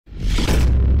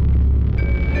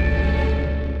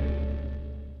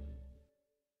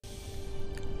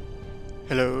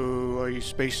Hello, all you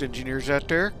space engineers out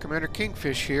there. Commander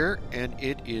Kingfish here, and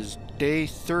it is day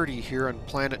 30 here on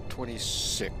Planet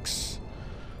 26.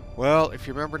 Well, if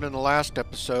you remembered in the last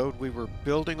episode, we were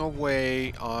building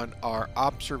away on our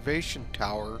observation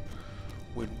tower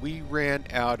when we ran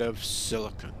out of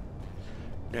silicon.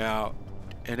 Now,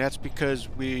 and that's because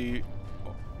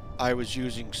I was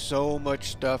using so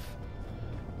much stuff,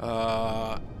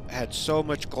 had so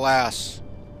much glass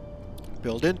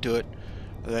built into it,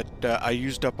 that I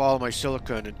used up all my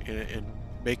silicon in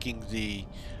making the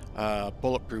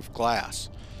bulletproof glass.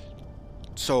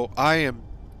 So I am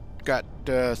got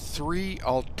 3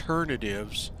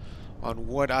 alternatives on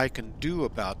what I can do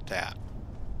about that,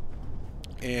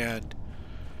 and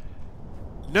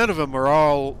none of them are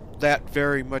all that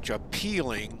very much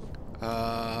appealing.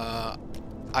 I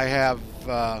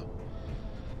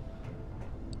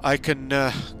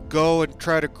can go and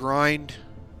try to grind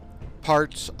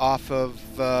parts off of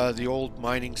the old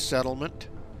mining settlement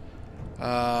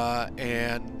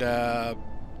and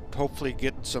hopefully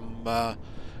get some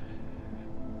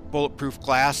bulletproof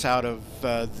glass out of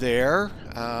there,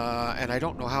 and I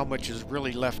don't know how much is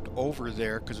really left over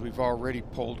there because we've already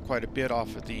pulled quite a bit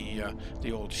off of the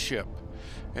old ship,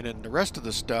 and then the rest of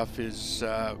the stuff is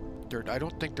I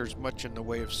don't think there's much in the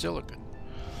way of silicon.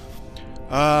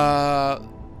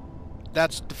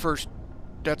 That's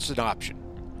an option.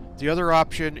 The other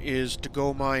option is to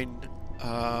go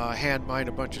hand mine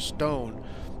a bunch of stone.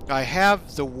 I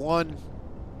have the one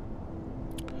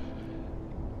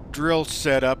drill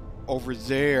set up over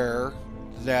there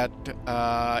that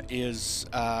is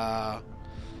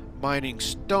mining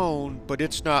stone, but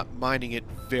it's not mining it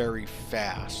very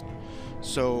fast.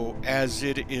 So as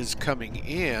it is coming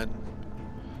in,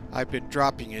 I've been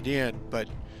dropping it in, but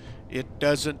it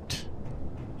doesn't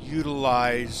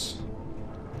utilize.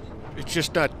 It's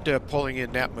just not pulling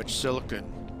in that much silicon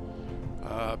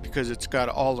because it's got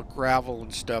all the gravel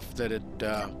and stuff that it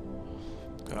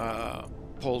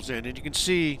pulls in. And you can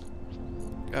see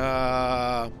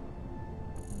that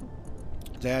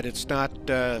it's not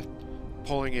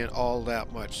pulling in all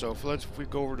that much. So if we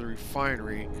go over to the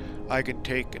refinery, I can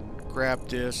take and grab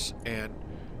this and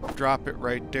drop it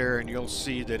right there, and you'll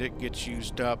see that it gets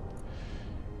used up.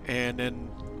 And then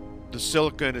the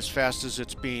silicon, as fast as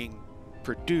it's being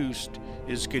produced,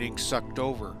 is getting sucked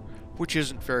over, which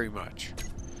isn't very much.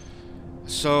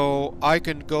 So I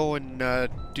can go and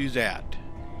do that.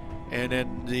 And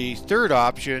then the third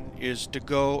option is to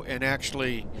go and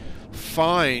actually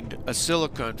find a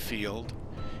silicon field,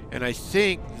 and I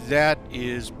think that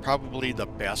is probably the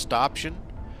best option.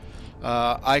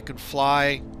 I can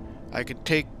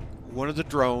take one of the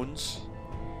drones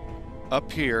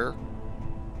up here,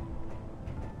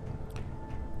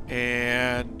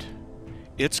 and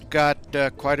it's got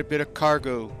quite a bit of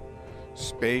cargo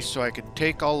space, so I can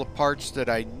take all the parts that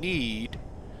I need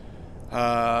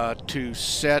to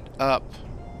set up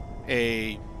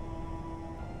a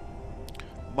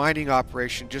mining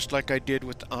operation, just like I did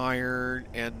with iron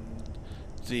and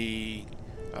the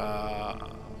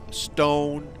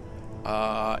stone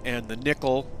and the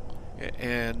nickel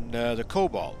and the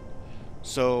cobalt.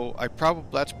 So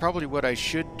that's probably what I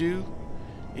should do,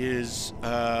 is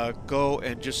go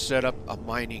and just set up a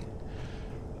mining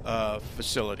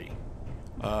facility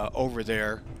over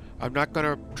there. I'm not going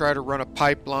to try to run a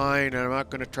pipeline, and I'm not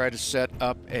going to try to set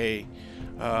up a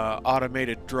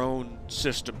automated drone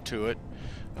system to it,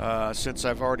 since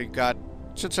I've already done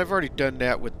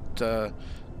that with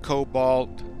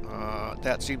cobalt.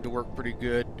 That seemed to work pretty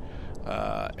good.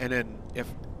 And then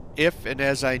if and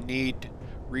as I need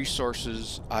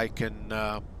resources, I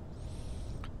can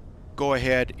go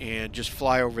ahead and just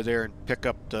fly over there and pick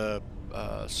up the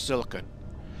silicon.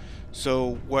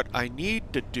 So what I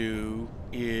need to do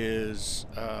is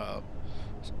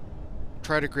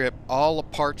try to grab all the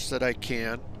parts that I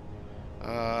can.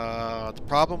 The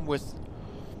problem with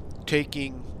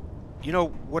taking,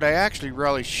 what I actually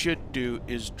really should do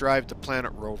is drive the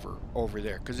planet rover over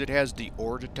there, because it has the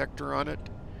ore detector on it,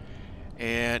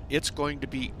 and it's going to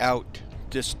be out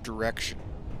this direction.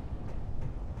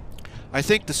 I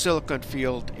think the silicon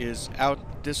field is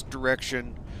out this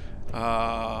direction,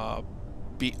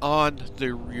 beyond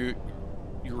the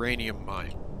uranium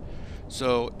mine.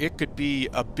 So it could be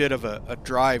a bit of a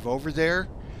drive over there,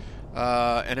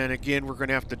 and then again we're going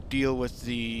to have to deal with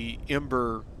the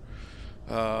Ember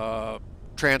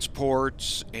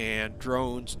transports and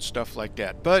drones and stuff like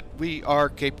that. But we are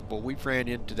capable. We've ran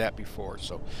into that before,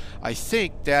 so I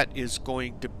think that is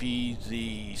going to be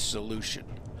the solution.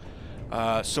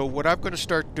 So what I'm going to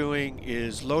start doing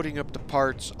is loading up the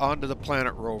parts onto the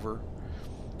planet rover,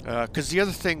 because the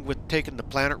other thing with taking the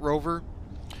planet rover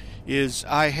is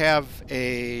I have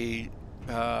the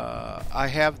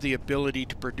ability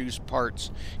to produce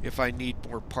parts if I need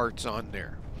more parts on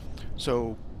there.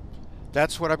 So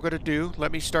that's what I'm going to do.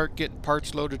 Let me start getting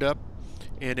parts loaded up,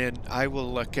 and then I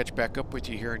will catch back up with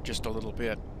you here in just a little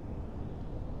bit.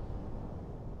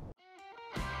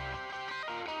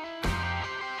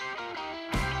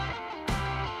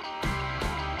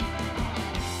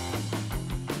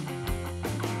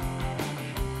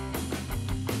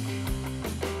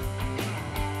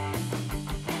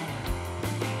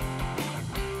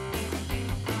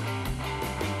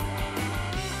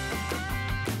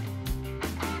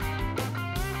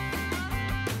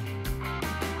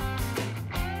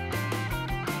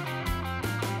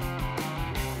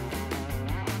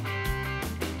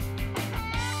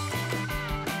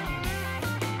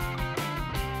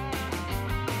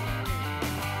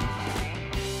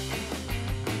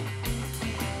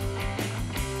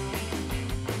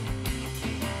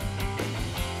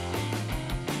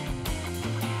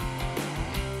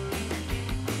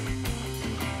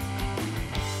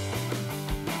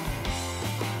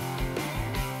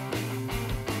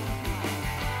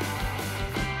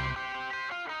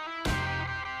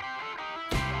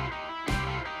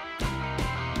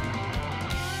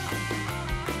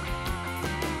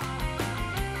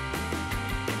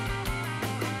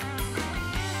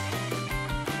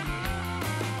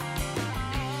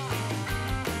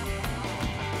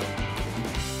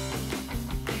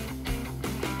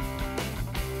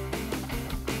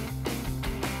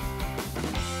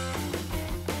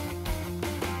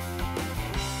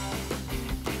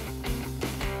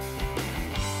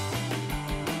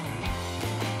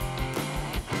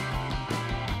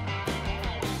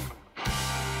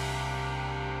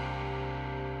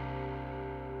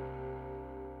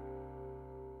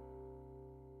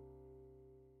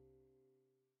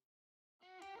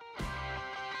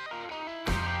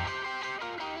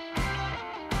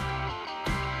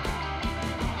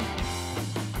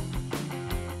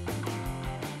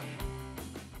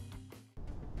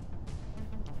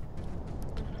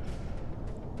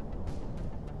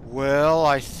 Well,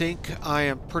 I think I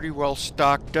am pretty well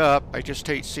stocked up. I just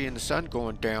hate seeing the sun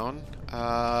going down,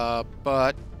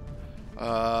 but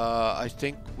I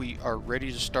think we are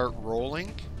ready to start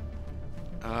rolling.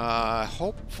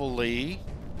 Hopefully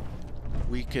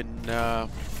we can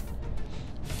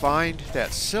find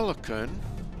that silicon,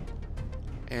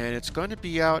 and it's going to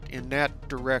be out in that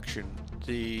direction.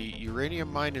 The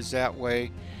uranium mine is that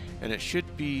way, and it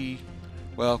should be,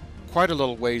 well, quite a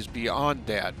little ways beyond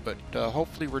that, but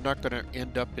hopefully we're not going to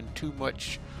end up in too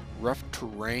much rough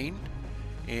terrain,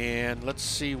 and let's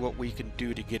see what we can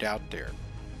do to get out there.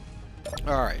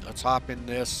 Alright, let's hop in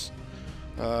this.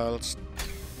 Let's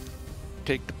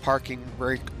take the parking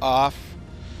brake off.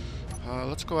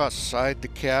 Let's go outside the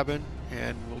cabin,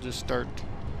 and we'll just start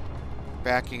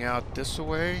backing out this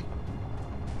way.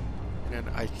 And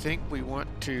I think we want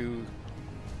to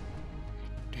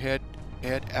head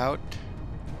out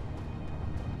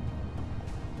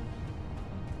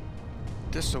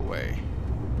this way.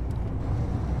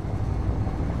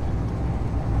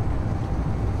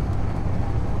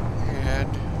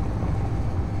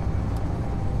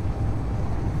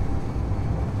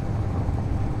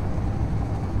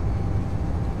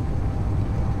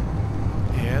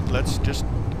 And let's just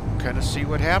kind of see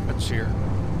what happens here.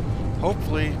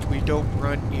 Hopefully we don't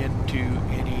run into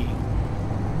any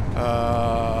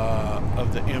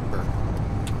of the ember.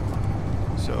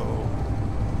 So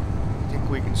I think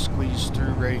we can squeeze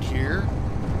through right here.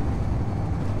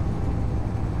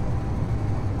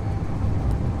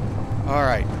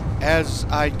 Alright, as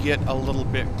I get a little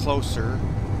bit closer,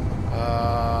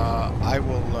 I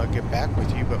will get back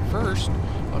with you. But first,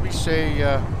 let me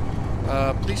say,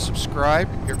 please subscribe.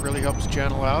 It really helps the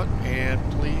channel out. And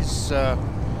please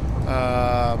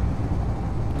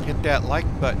hit that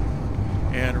like button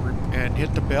and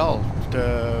hit the bell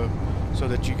so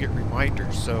that you get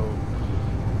reminders. So,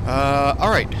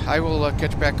 alright, I will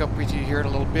catch back up with you here in a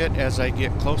little bit as I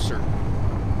get closer.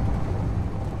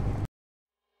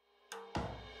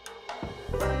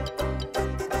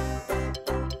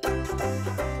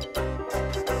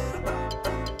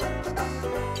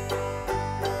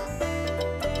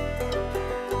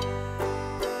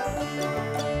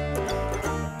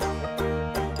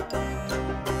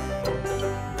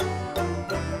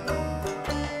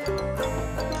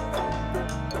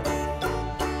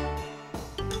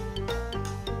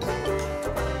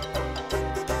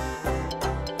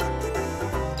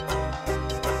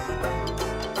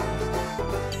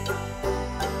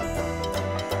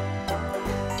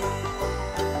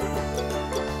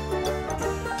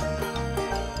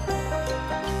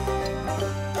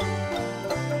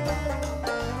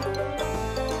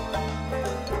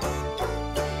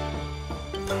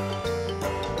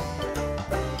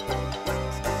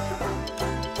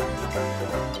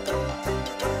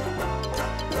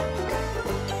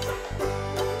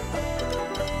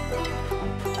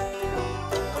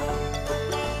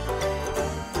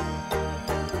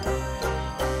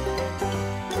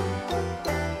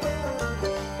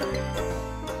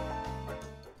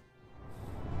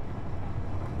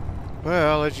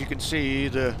 Well, as you can see,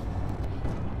 the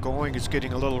going is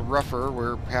getting a little rougher.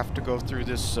 We have to go through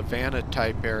this savanna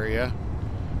type area,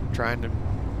 trying to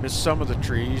miss some of the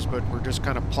trees, but we're just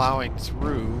kind of plowing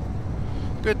through.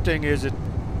 Good thing is that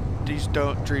these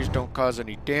trees don't cause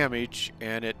any damage,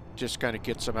 and it just kind of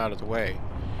gets them out of the way.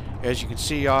 As you can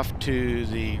see off to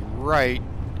the right,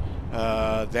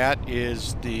 that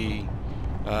is the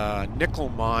nickel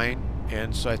mine,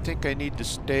 and so I think I need to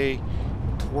stay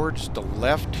towards the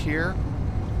left here.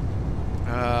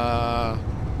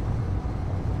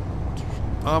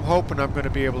 I'm hoping I'm going to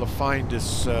be able to find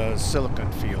this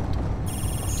silicon field.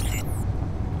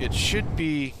 It should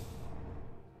be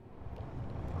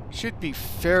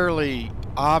fairly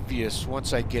obvious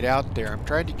once I get out there. I'm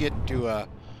trying to get into a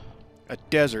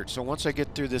desert, so once I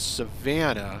get through this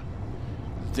savanna,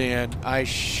 then I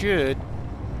should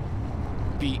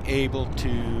be able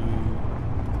to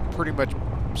pretty much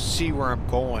see where I'm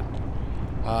going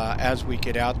as we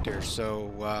get out there.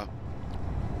 So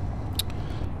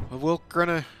we're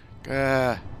gonna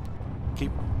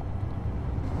keep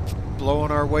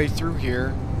blowing our way through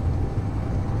here.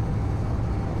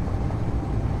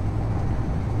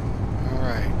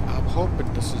 Alright, I'm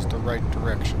hoping this is the right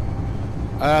direction.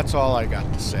 That's all I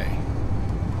got to say.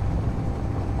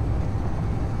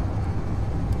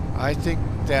 I think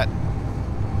that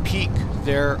peak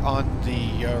there on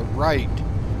the right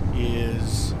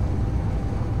is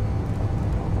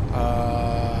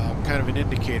kind of an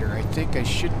indicator. I think I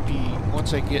should be,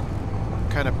 once I get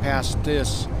kind of past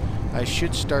this, I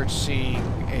should start seeing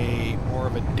a more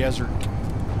of a desert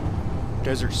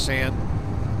sand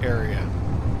area.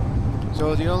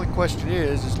 So the only question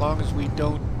is, as long as we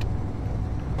don't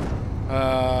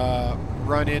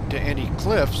run into any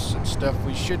cliffs and stuff,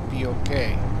 we should be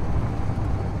okay.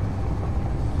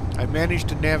 I managed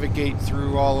to navigate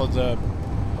through all of the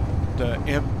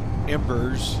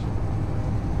embers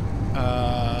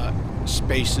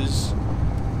spaces,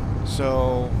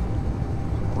 so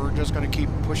we're just going to keep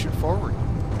pushing forward.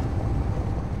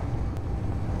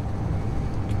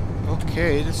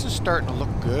 Okay, this is starting to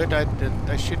look good.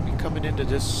 I should be coming into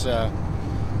this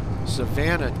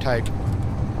savanna type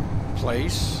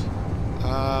place,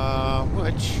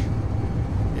 which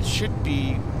it should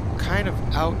be kind of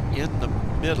out in the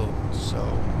middle, so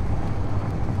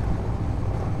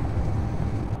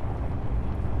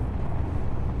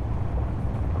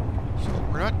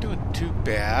we're not doing too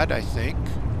bad, I think.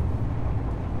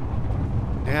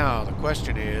 Now the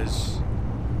question is,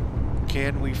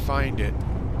 can we find it?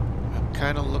 I'm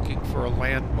kind of looking for a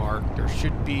landmark. There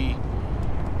should be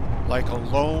like a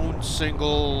lone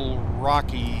single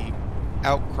rocky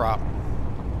outcrop.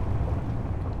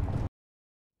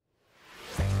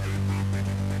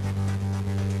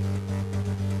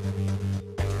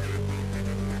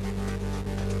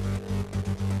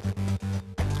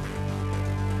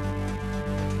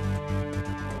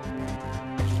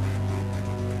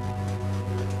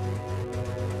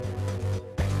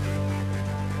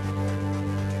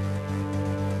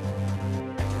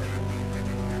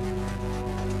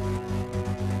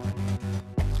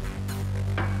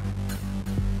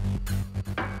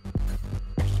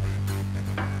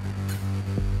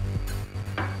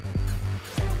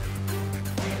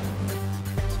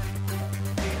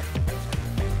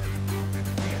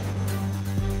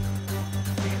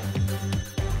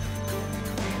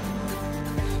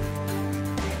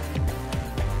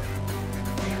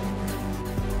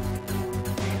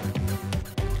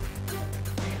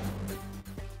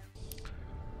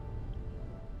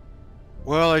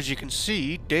 Well, as you can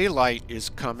see, daylight is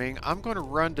coming. I'm going to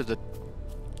run to the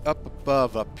up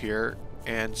above up here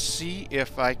and see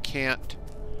if I can't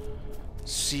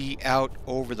see out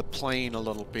over the plain a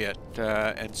little bit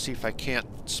and see if I can't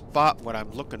spot what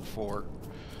I'm looking for.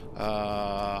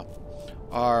 Our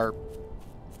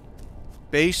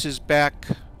base is back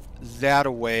that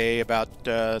away, about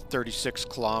 36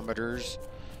 kilometers.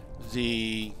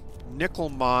 The nickel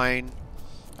mine,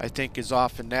 I think, is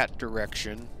off in that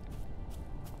direction.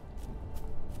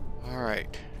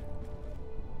 Alright.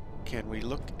 Can we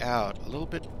look out a little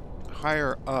bit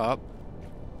higher up?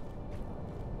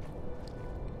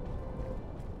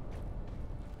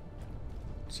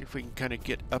 See if we can kind of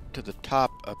get up to the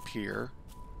top up here.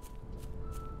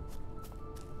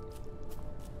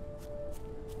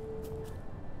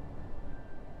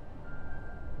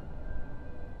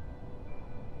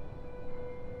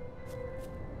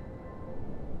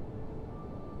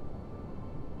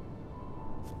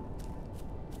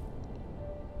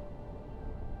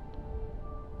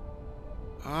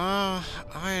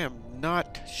 I am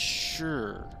not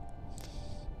sure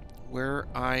where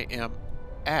I am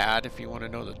at, if you want to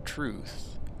know the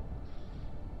truth.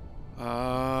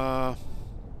 I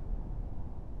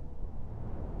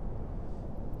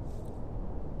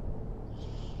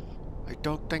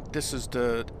don't think this is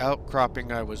the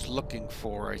outcropping I was looking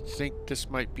for. I think this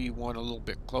might be one a little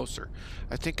bit closer.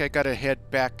 I think I gotta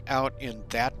head back out in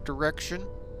that direction.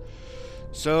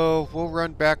 So we'll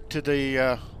run back to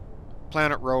the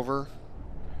planet rover,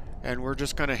 and we're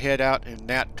just gonna head out in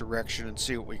that direction and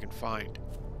see what we can find.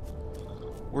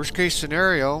 Worst case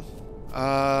scenario,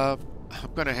 I'm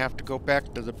gonna have to go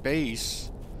back to the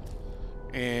base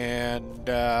and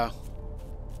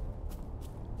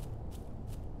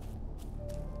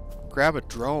grab a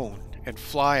drone and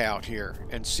fly out here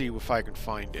and see if I can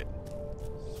find it.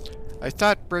 I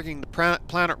thought bringing the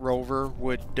planet rover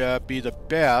would be the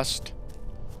best,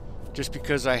 just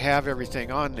because I have everything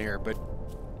on there, but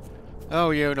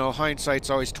oh, you know, hindsight's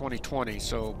always 20/20,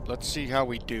 so let's see how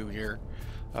we do here.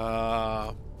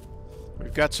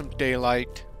 We've got some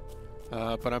daylight,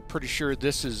 but I'm pretty sure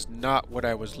this is not what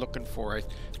I was looking for. I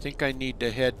think I need to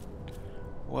head,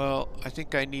 well, I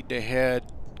think I need to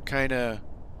head kind of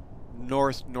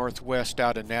north-northwest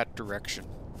out in that direction.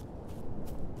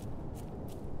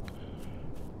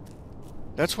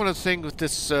 That's one of the things with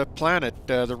this planet.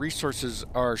 The resources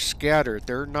are scattered.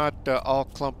 They're not all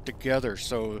clumped together,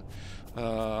 so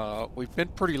we've been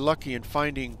pretty lucky in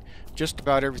finding just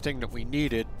about everything that we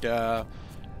needed. But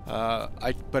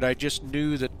I just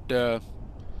knew that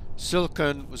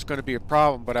silicon was going to be a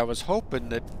problem, but I was hoping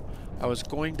that I was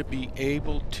going to be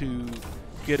able to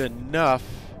get enough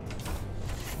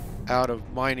out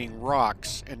of mining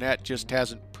rocks, and that just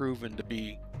hasn't proven to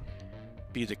be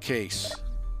the case.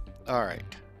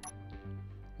 Alright,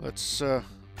 let's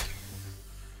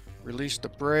release the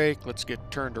brake. Let's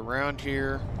get turned around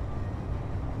here.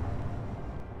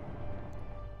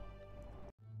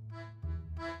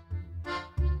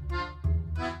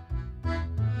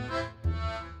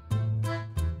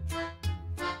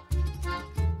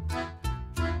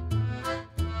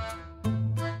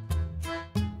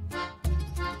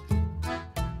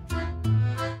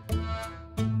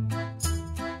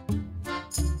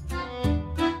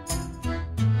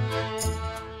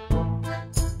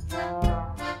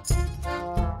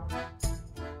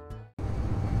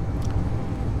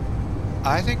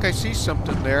 I think I see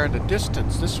something there in the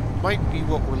distance. This might be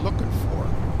what we're looking for.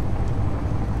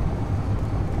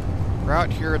 We're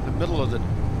out here in the middle of the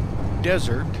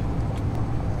desert.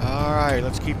 Alright,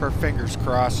 let's keep our fingers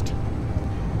crossed.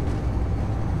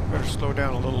 Better slow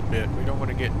down a little bit. We don't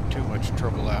want to get in too much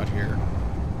trouble out here.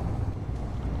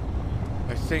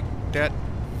 I think that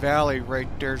valley right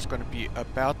there is going to be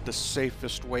about the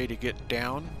safest way to get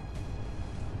down.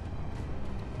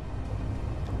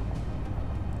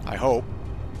 I hope.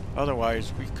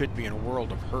 Otherwise, we could be in a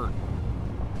world of hurt.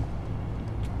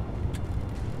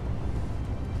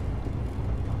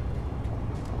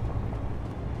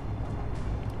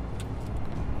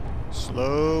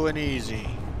 Slow and easy.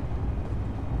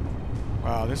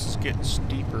 Wow, this is getting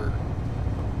steeper.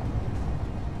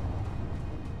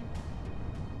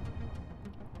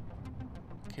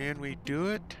 Can we do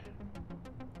it?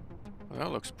 Well,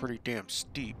 that looks pretty damn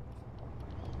steep.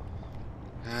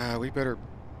 We better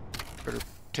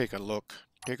take a look.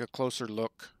 Take a closer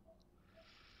look.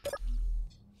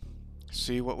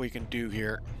 See what we can do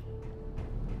here.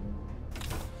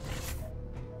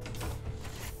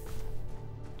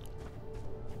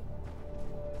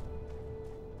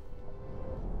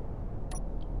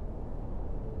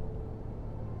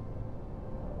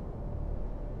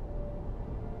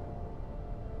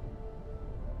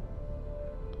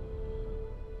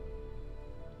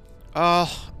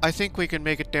 I think we can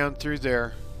make it down through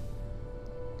there.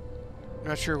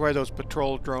 Not sure why those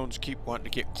patrol drones keep wanting to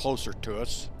get closer to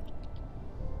us.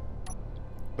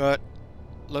 But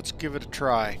let's give it a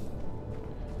try.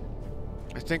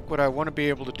 I think what I want to be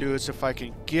able to do is, if I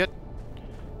can get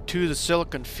to the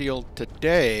silicon field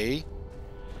today,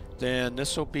 then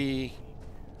this will be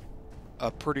a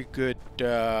pretty good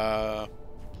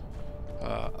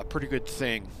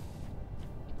thing.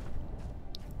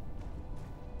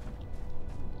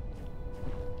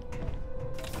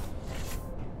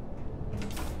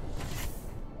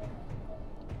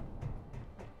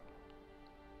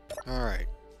 Alright,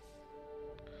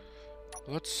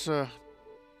 let's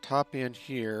top in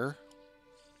here,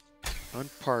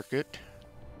 unpark it.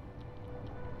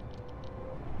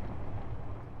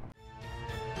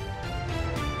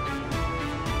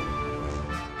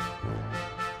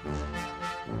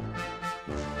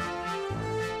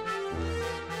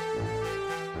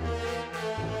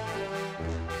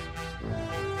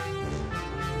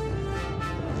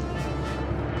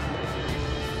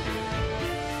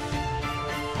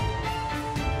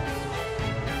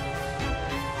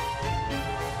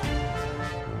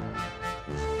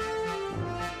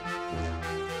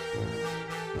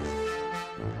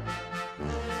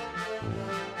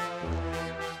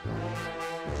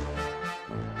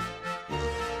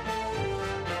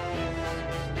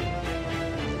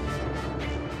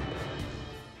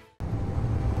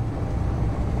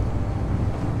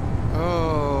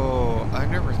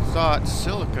 thought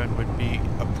silicon would be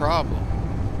a problem.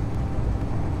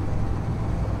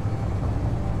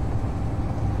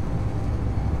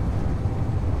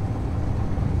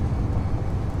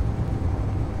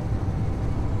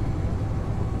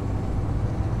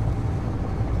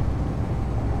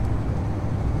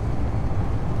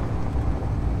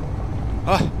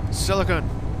 Ah, silicon.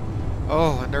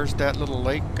 Oh, and there's that little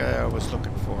lake I was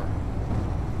looking for.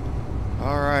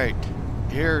 Alright,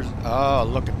 here's, oh,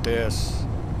 look at this.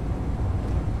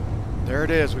 There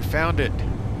it is, we found it.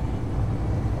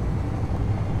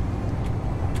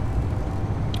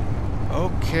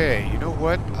 Okay, you know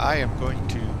what? I am going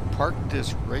to park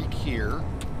this right here.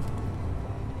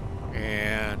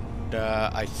 And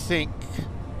I think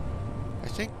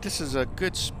this is a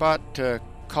good spot to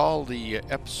call the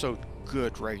episode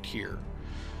good right here.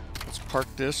 Let's park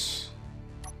this.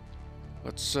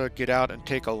 Let's get out and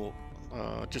take a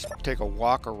just take a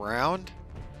walk around.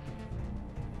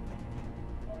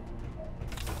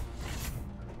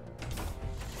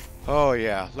 Oh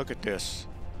yeah, look at this.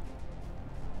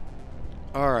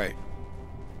 All right.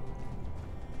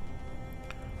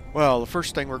 Well, the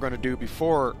first thing we're going to do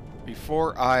before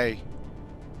I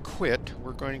quit,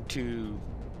 we're going to,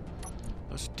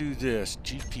 let's do this.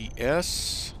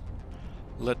 GPS.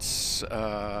 Let's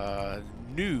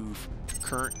new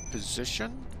current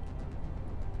position.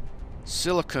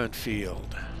 Silicon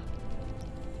field.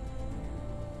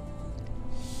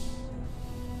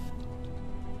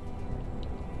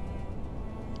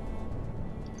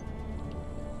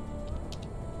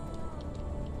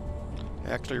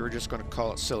 Actually, we're just going to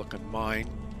call it silicon mine.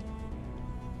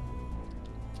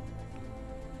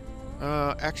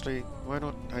 Actually, why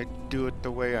don't I do it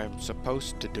the way I'm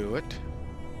supposed to do it?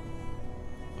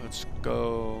 Let's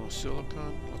go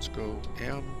silicon. Let's go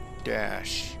M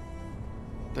dash.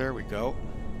 There we go.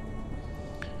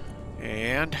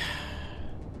 And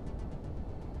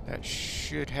that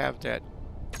should have that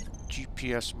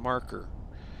GPS marker.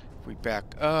 If we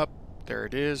back up, there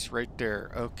it is right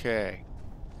there. Okay.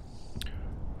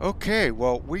 Okay,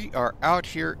 well, we are out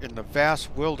here in the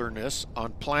vast wilderness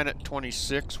on planet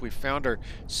 26. We found our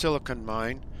silicon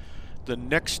mine. The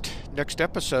next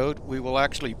episode, we will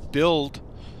actually build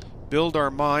our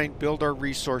mine, build our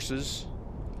resources.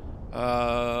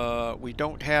 We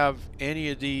don't have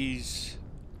any of these,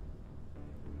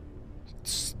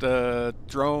 the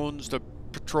drones, the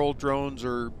patrol drones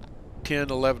are 10,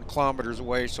 11 kilometers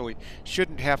away, so we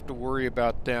shouldn't have to worry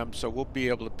about them, so we'll be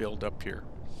able to build up here.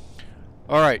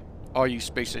 Alright, all you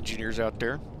space engineers out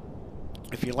there,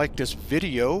 if you like this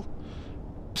video,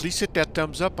 please hit that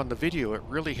thumbs up on the video. It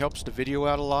really helps the video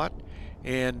out a lot.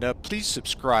 And please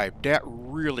subscribe. That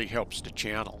really helps the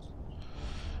channel.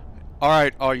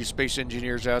 Alright, all you space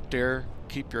engineers out there,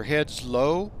 keep your heads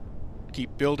low,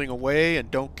 keep building away, and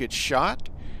don't get shot.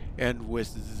 And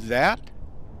with that,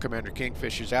 Commander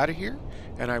Kingfish is out of here,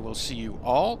 and I will see you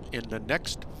all in the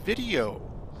next video.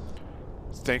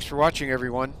 Thanks for watching,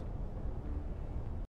 everyone.